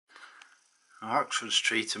Oxford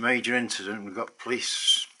Street, a major incident. We've got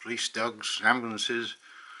police dogs, ambulances,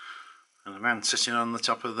 and a man sitting on the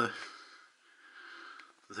top of the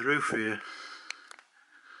roof here.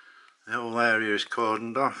 The whole area is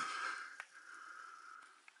cordoned off.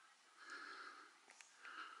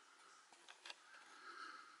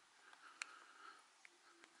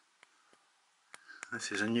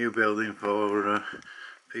 This is a new building for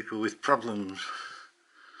people with problems.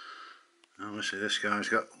 Obviously this guy's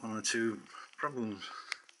got one or two problems.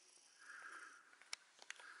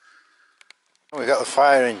 We've got the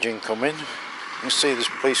fire engine coming. You can see there's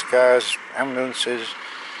police cars, ambulances,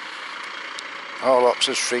 all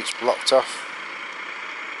Oxford Street's blocked off.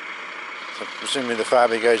 So presumably the fire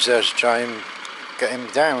brigade's there to try and get him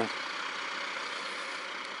down.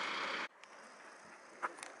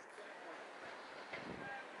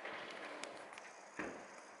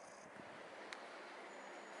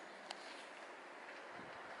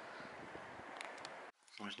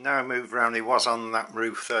 He's now moved round. He was on that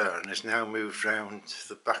roof there and he's now moved round to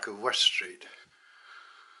the back of West Street.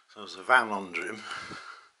 So there's a van under him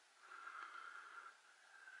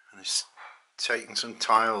and he's taking some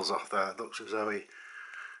tiles off there. It looks as though he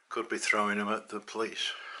could be throwing them at the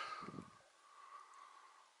police.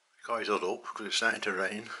 He's got his hood up because it's starting to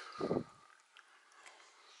rain.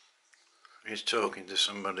 He's talking to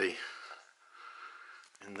somebody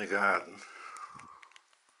in the garden.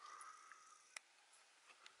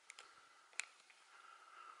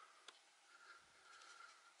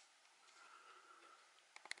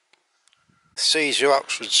 Siege of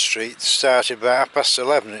Oxford Street started about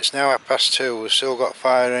 11:30. It's now 2:30. We've still got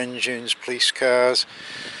fire engines, police cars,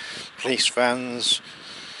 police vans,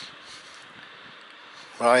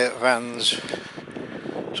 riot vans.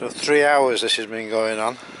 So 3 hours this has been going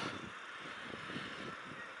on.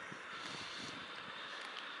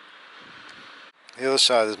 The other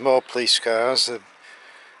side there's more police cars. They're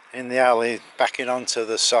in the alley backing onto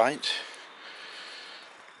the site.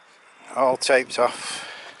 All taped off.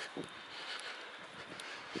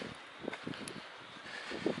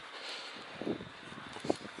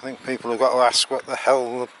 I think people have got to ask what the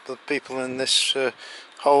hell the people in this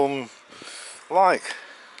home like.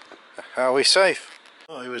 Are we safe?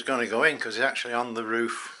 Well, he was going to go in because he's actually on the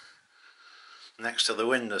roof next to the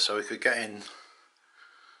window, so he could get in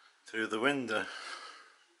through the window.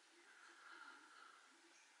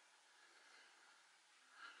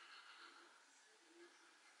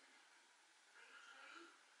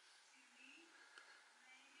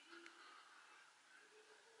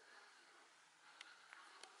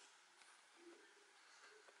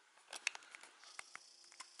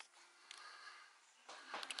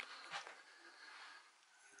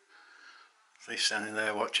 He's standing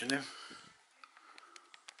there watching him.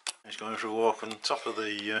 He's going for a walk on top of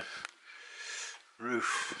the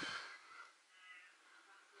roof.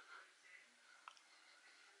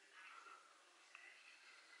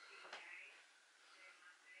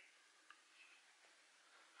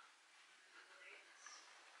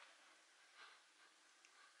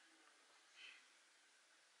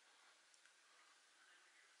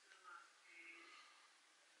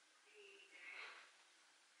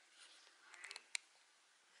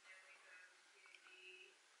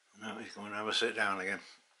 Now he's going to have a sit down again.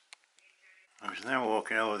 He's now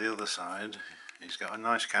walking over the other side. He's got a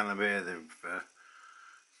nice can of beer they've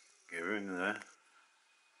given him there.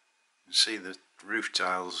 You can see the roof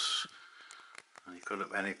tiles, and he could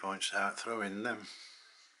at any point start throwing them.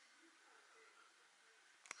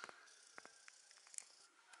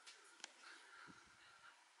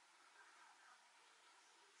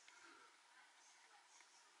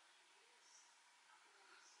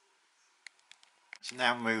 It's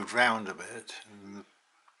now moved round a bit and the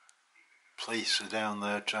police are down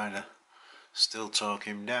there trying to still talk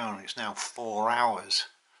him down. It's now 4 hours.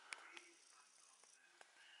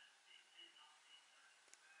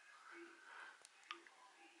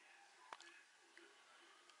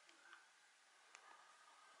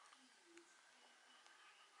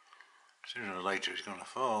 Sooner or later he's going to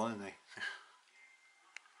fall, isn't he?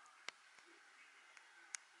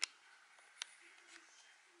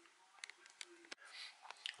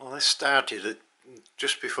 Well, this started at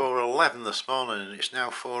just before 11 this morning and it's now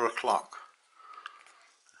 4 o'clock.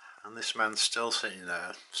 And this man's still sitting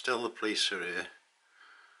there, still the police are here.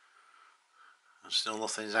 And still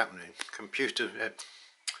nothing's happening.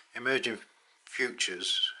 Emerging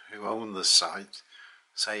Futures, who own the site,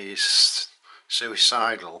 say he's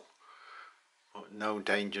suicidal, but no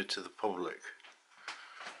danger to the public.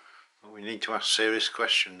 But we need to ask serious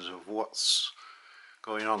questions of what's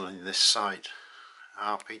going on in this site.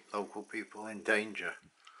 Are local people in danger?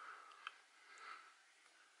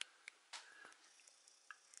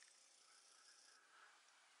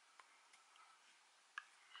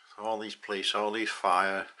 all these police, all these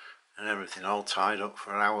fire and everything, all tied up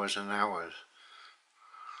for hours and hours.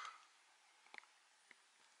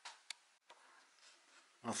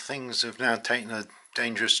 Well, things have now taken a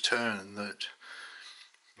dangerous turn that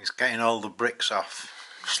it's getting all the bricks off,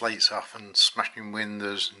 slates off, and smashing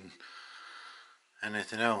windows and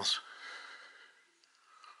anything else.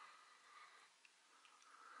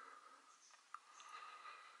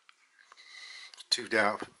 It's too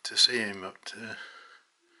dark to see him, but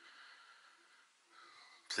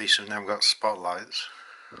police have now got spotlights.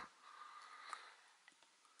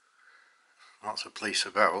 Lots of police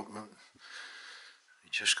about, but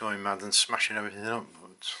just going mad and smashing everything up.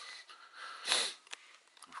 But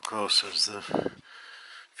of course, as the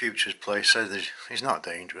Futures play said, he's not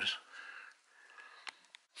dangerous.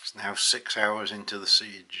 It's now 6 hours into the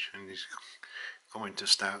siege and he's going to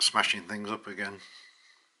start smashing things up again,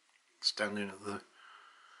 standing at the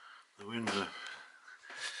window.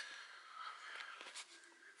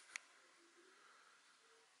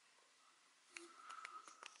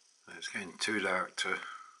 It's getting too dark to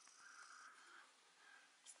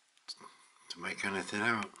make anything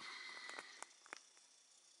out.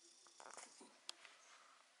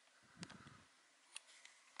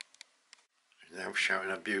 He's now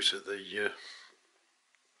shouting abuse at the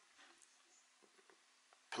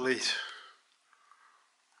police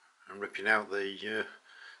and ripping out the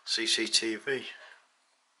CCTV.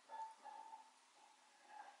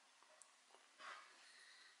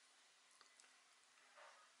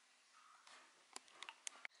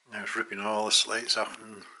 Now it's ripping all the slates off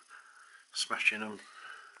and smashing them,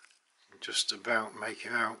 just about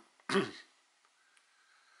making out.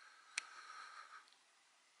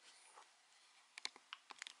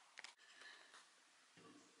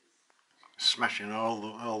 Smashing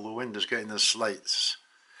all the windows, getting the slates,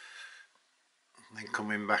 and then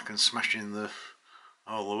coming back and smashing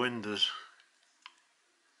all the windows.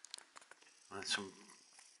 And some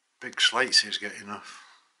big slates he's getting off.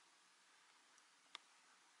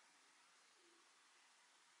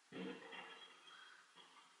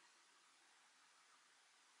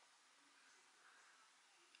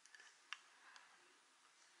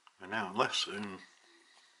 We're now left soon.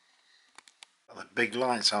 The big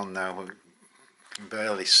lights on now, we can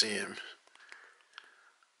barely see him.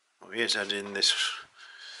 Well, he is heading this.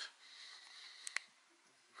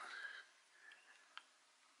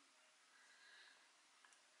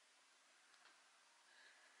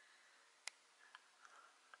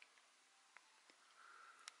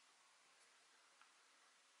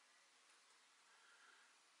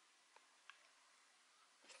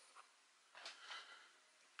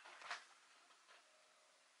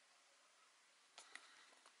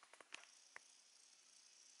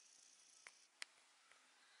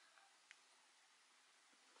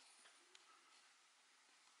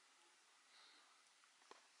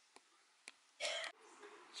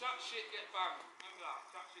 Chat shit, get bang. Remember that?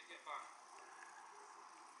 Chat shit, get bang.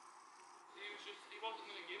 He wasn't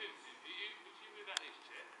going to give him to you. But you knew that his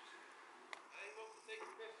chips. He wants to take the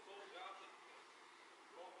piss. So garden.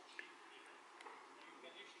 All cheap.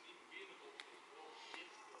 You shouldn't even be in the book.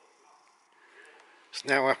 It's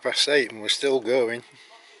now 8:30 and we're still going.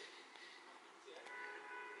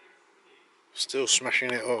 Still smashing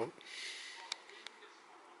it up.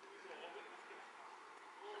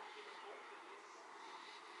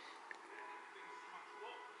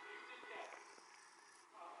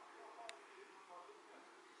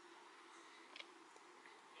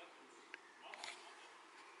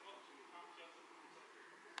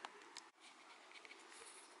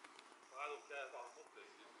 I don't care about nothing.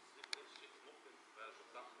 This shit's nothing compared to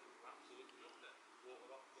what's happening. Absolutely nothing.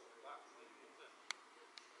 Water off, water back, nothing.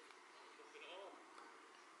 Nothing at all.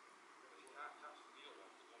 But you can't catch the real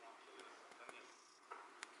ones that don't actually listen, can you?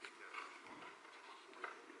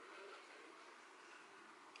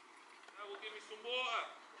 Now will give me some water.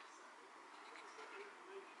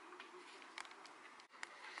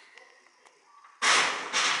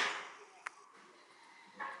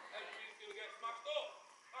 Everything's going to get smashed up.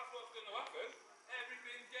 That's what's going to happen.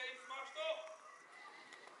 Everything's getting smashed up.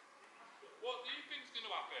 What do you think's going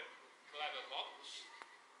to happen? Clever box.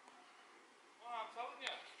 Well, I'm telling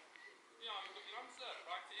you.